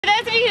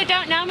that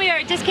don't know me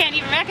or just can't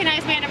even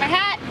recognize me under my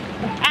hat,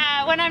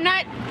 when I'm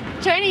not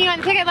joining you on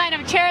the picket line,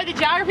 I'm chair of the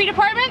geography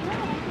department,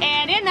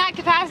 and in that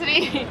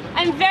capacity,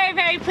 I'm very,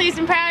 very pleased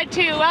and proud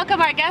to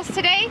welcome our guest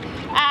today,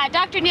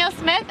 Dr. Neil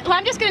Smith, who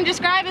I'm just going to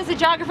describe as a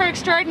geographer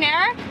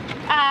extraordinaire.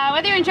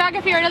 Whether you're in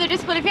geography or another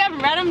discipline, if you haven't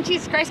read him,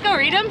 Jesus Christ, go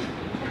read him.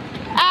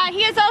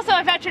 He is also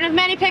a veteran of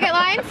many picket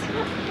lines,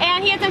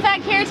 and he is in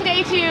fact here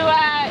today to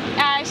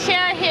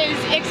share his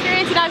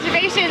experience and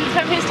observations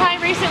from his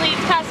time recently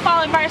this past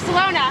fall in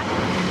Barcelona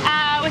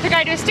with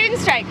regard to a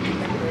student strike.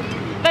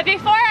 But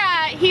before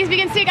he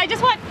begins speaking, I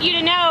just want you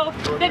to know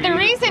that the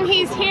reason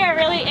he's here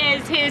really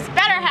is his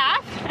better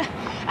half,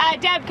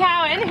 Deb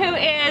Cowan, who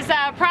is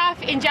a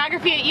prof in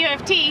geography at U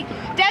of T.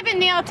 Deb and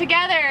Neil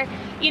together,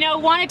 you know,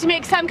 wanted to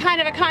make some kind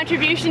of a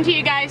contribution to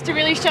you guys to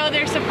really show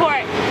their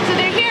support. So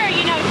they're here,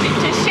 you know,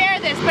 to share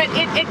this, but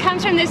it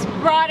comes from this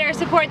broader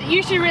support that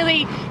you should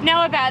really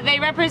know about. They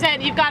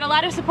represent, you've got a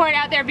lot of support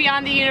out there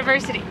beyond the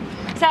university.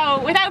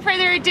 So without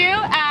further ado,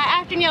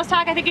 after Neil's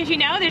talk, I think as you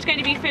know, there's going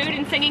to be food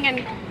and singing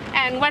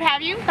and what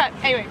have you. But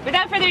anyway,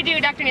 without further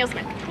ado, Dr. Neil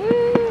Smith.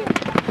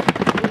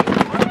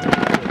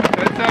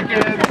 Good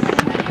seconds.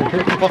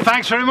 Well,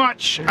 thanks very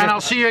much, and I'll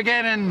see you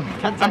again in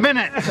a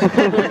minute.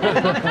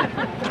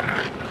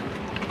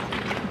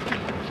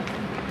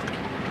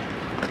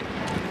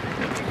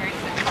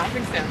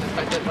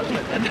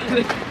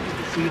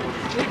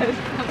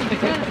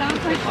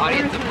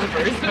 Audience of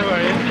flippers. How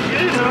are you?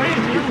 Good, how are you?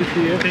 Good to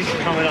see you. Thanks for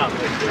coming up.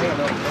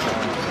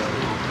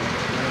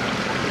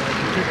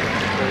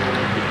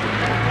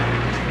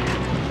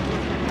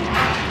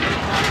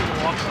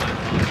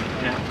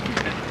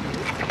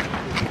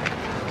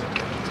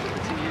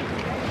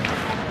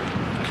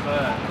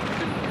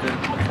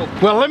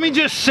 Well, let me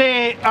just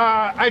say,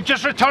 I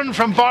just returned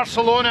from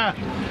Barcelona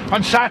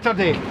on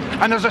Saturday,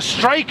 and there's a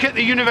strike at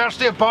the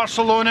University of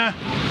Barcelona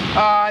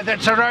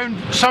that's around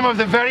some of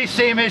the very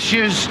same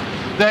issues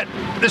that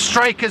the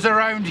strike is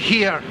around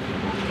here.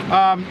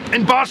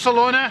 In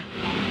Barcelona,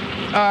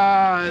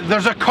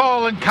 there's a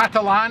call in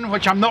Catalan,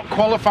 which I'm not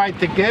qualified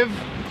to give,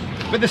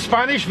 but the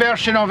Spanish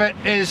version of it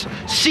is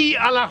Sí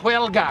a la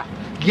huelga,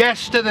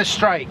 yes to the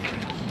strike.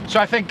 So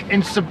I think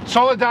in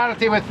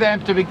solidarity with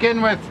them, to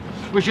begin with,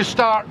 we should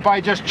start by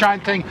just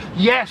chanting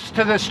yes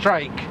to the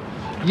strike.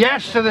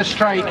 Yes to the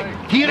strike.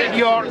 Here at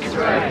York,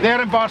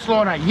 there in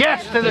Barcelona.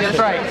 Yes to the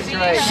strike.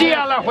 Sí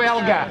a la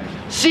huelga.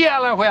 Sí a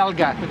la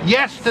huelga.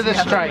 Yes to the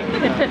strike.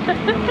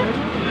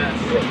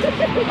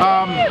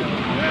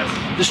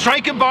 The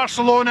strike in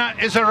Barcelona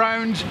is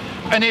around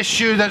an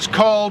issue that's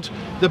called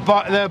the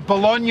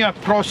Bologna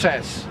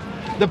process.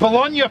 The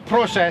Bologna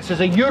process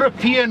is a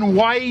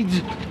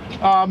European-wide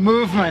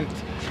movement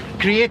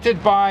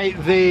created by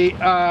the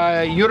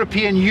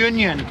European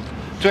Union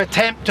to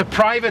attempt to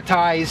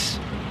privatize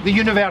the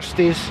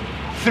universities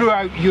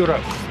throughout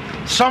Europe.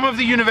 Some of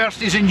the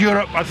universities in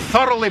Europe are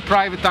thoroughly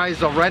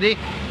privatized already.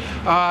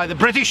 The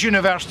British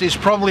university is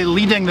probably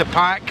leading the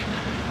pack,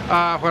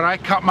 where I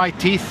cut my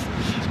teeth.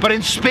 But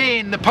in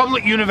Spain, the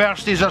public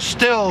universities are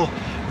still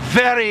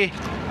very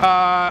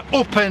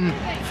open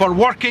for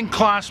working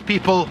class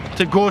people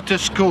to go to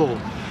school.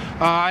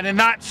 And in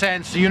that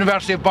sense, the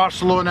University of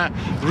Barcelona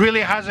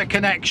really has a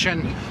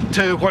connection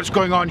to what's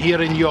going on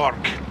here in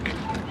York.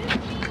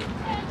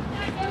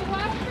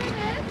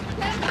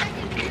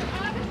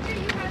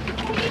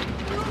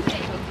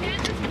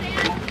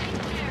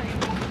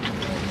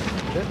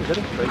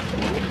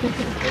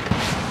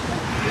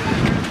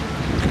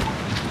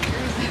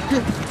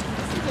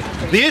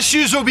 The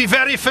issues will be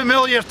very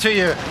familiar to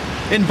you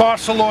in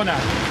Barcelona.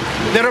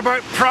 They're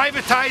about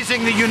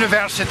privatizing the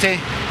university,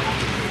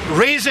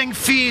 raising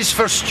fees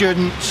for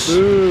students,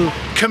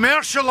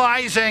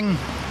 commercializing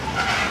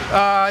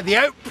the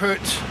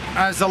output,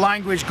 as the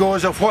language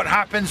goes, of what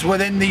happens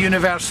within the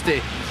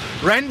university,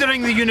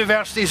 rendering the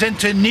universities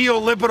into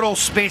neoliberal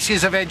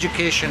spaces of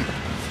education,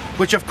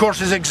 which of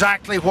course is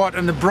exactly what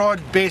on the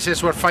broad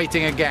basis we're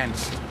fighting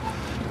against.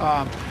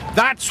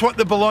 That's what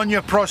the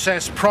Bologna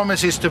process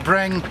promises to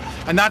bring,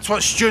 and that's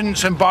what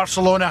students in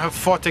Barcelona have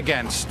fought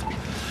against.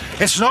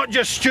 It's not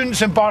just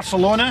students in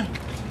Barcelona.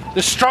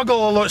 The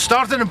struggle, although it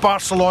started in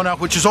Barcelona,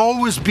 which has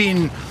always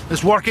been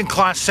this working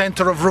class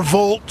centre of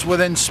revolt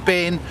within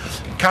Spain,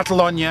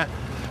 Catalonia,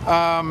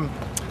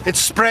 it's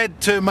spread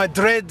to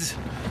Madrid,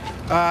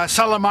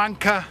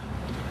 Salamanca,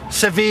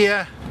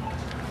 Sevilla,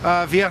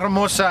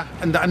 Villahermosa,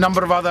 and a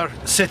number of other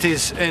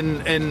cities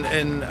in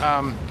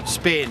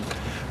Spain.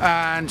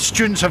 And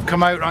students have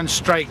come out on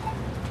strike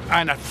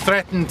and have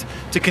threatened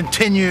to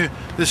continue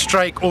the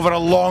strike over a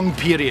long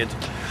period.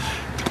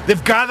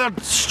 They've gathered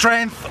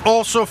strength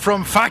also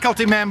from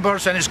faculty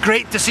members, and it's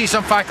great to see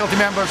some faculty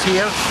members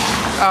here,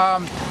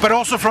 but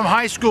also from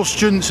high school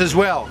students as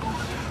well.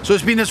 So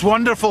it's been this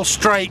wonderful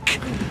strike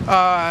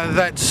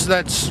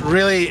that's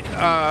really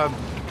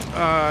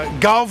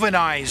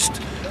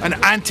galvanized an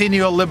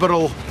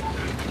anti-neoliberal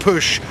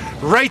push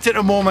right at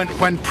a moment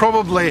when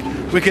probably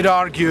we could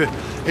argue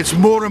it's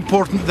more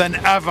important than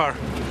ever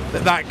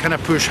that that kind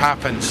of push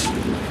happens. It's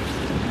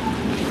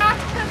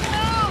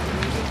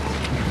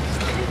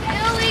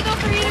illegal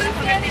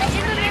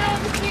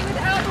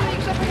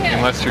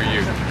Unless you're you.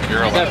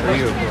 You're allowed. Except for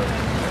you, of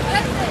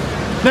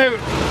course.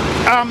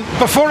 Now,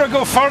 before I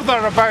go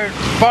further about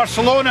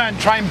Barcelona and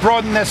try and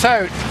broaden this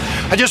out,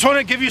 I just want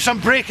to give you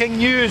some breaking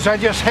news I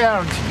just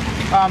heard,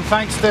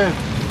 thanks to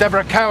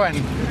Deborah Cowan,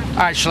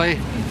 actually.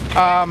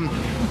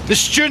 The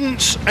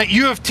students at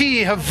U of T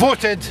have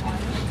voted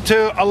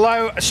to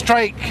allow a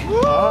strike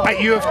at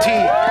U of T.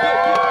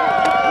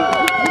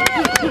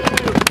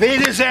 They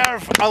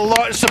deserve a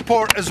lot of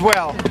support as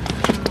well.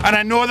 And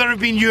I know there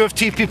have been U of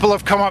T people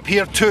have come up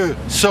here too.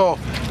 So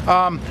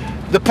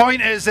the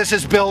point is, this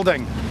is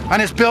building.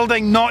 And it's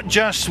building not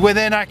just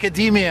within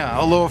academia,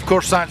 although of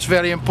course that's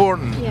very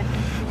important.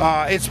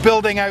 Yeah. It's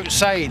building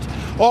outside.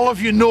 All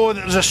of you know that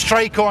there's a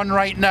strike on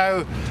right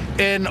now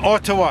in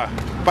Ottawa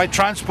by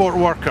transport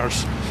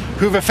workers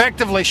who've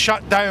effectively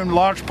shut down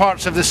large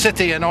parts of the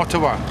city in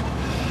Ottawa.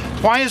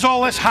 Why is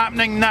all this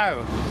happening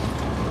now?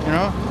 You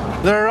know,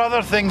 there are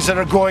other things that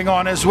are going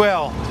on as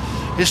well.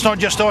 It's not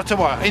just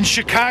Ottawa. In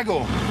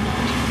Chicago,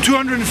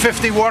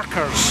 250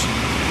 workers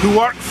who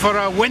work for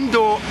a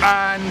window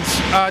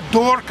and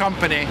door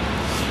company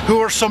who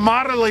were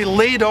summarily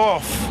laid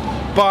off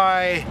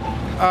by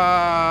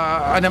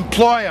an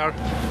employer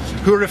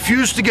who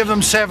refused to give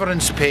them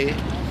severance pay,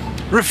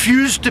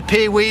 refused to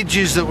pay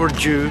wages that were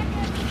due,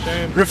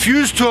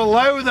 refused to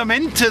allow them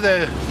into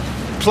the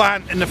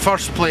plant in the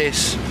first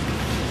place.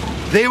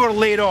 They were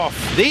laid off.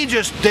 They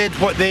just did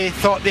what they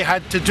thought they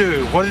had to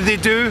do. What did they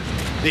do?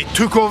 They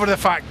took over the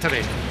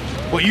factory.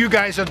 What you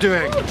guys are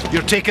doing,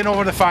 you're taking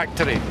over the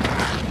factory.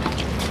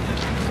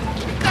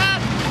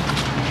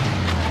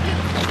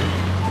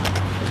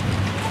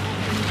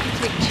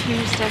 Take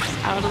 2 steps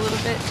out a little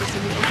bit just so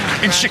people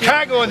can. In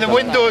Chicago,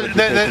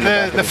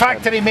 the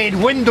factory made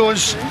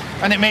windows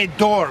and it made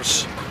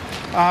doors.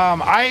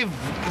 I've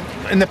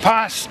in the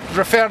past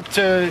referred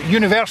to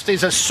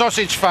universities as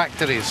sausage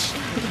factories.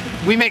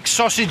 We make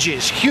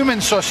sausages,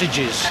 human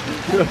sausages.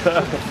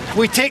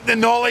 We take the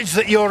knowledge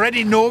that you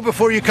already know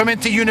before you come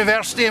into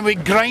university and we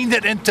grind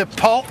it into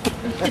pulp.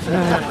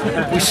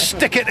 We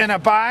stick it in a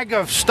bag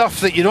of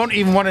stuff that you don't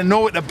even want to know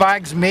what the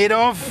bag's made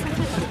of,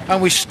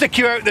 and we stick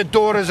you out the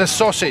door as a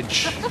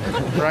sausage,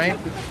 right?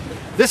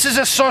 This is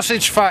a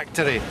sausage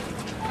factory.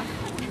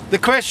 The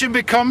question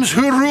becomes,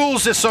 who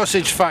rules the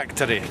sausage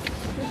factory?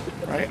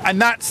 Right? And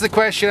that's the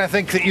question I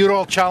think that you're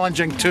all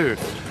challenging too.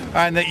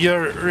 And that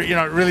you're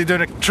really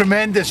doing a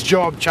tremendous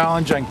job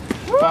challenging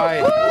by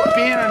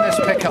being on this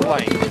picket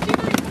line.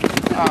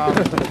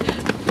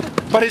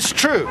 But it's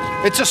true,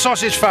 it's a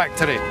sausage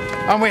factory,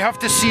 and we have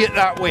to see it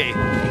that way.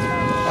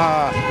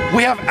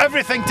 We have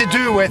everything to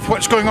do with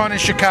what's going on in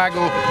Chicago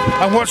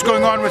and what's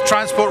going on with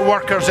transport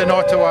workers in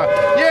Ottawa.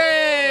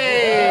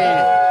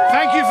 Yay!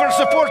 Thank you for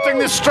supporting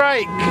the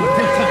strike.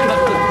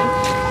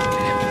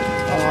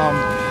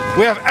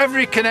 We have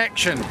every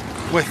connection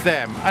with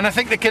them, and I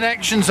think the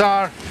connections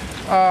are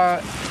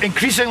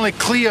increasingly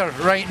clear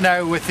right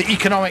now with the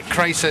economic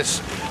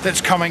crisis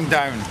that's coming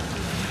down.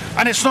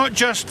 And it's not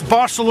just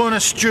Barcelona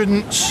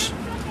students,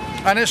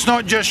 and it's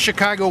not just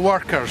Chicago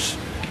workers,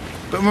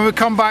 but when we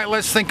come back,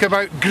 let's think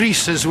about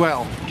Greece as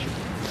well.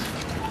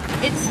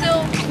 It's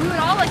still, we would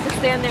all like to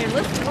stand there and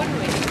listen, wouldn't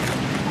we?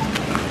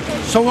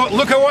 So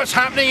look at what's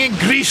happening in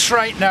Greece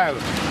right now.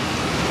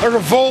 A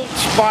revolt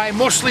by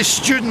mostly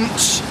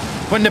students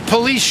when the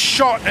police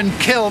shot and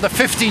killed a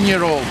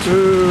 15-year-old.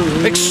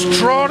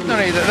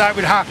 Extraordinary that that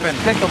would happen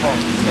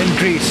in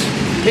Greece.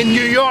 In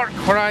New York,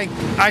 where I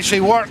actually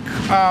work,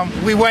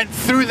 we went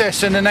through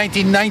this in the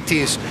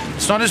 1990s.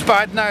 It's not as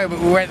bad now, but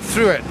we went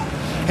through it.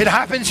 It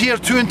happens here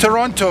too in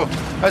Toronto,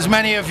 as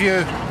many of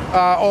you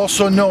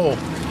also know.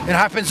 It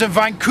happens in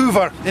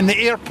Vancouver, in the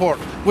airport,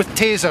 with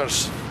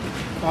tasers.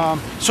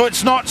 So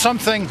it's not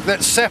something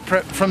that's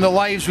separate from the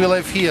lives we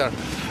live here.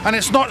 And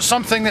it's not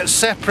something that's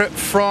separate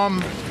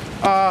from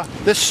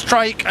this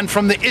strike and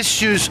from the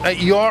issues at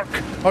York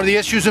or the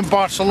issues in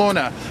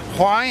Barcelona.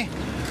 Why?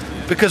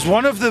 Because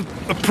one of the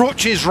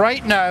approaches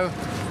right now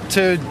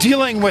to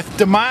dealing with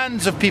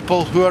demands of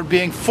people who are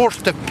being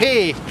forced to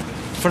pay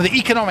for the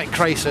economic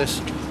crisis,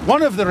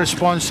 one of the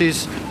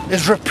responses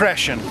is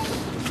repression.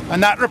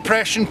 And that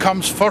repression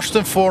comes first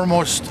and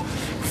foremost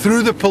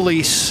through the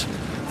police,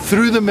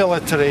 through the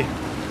military,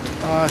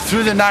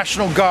 through the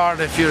National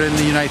Guard if you're in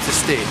the United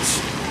States.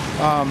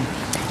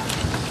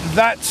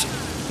 That's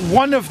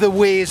one of the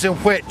ways in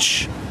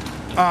which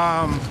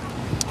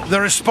the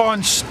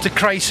response to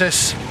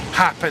crisis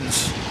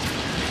happens.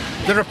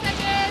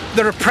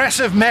 The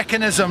repressive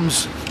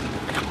mechanisms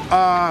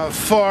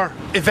for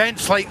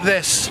events like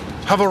this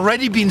have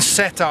already been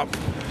set up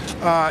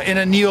in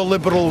a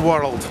neoliberal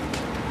world.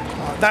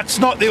 That's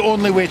not the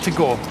only way to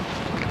go.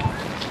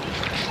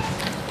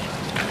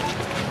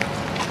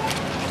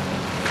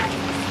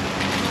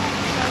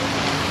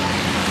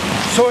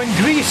 So in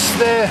Greece,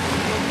 the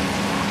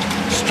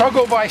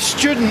struggle by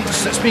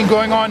students that's been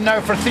going on now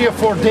for 3 or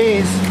 4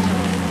 days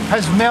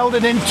has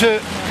melded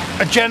into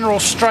a general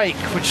strike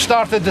which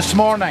started this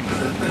morning,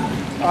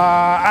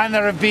 and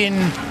there have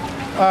been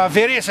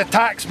various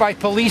attacks by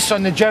police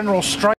on the general strike.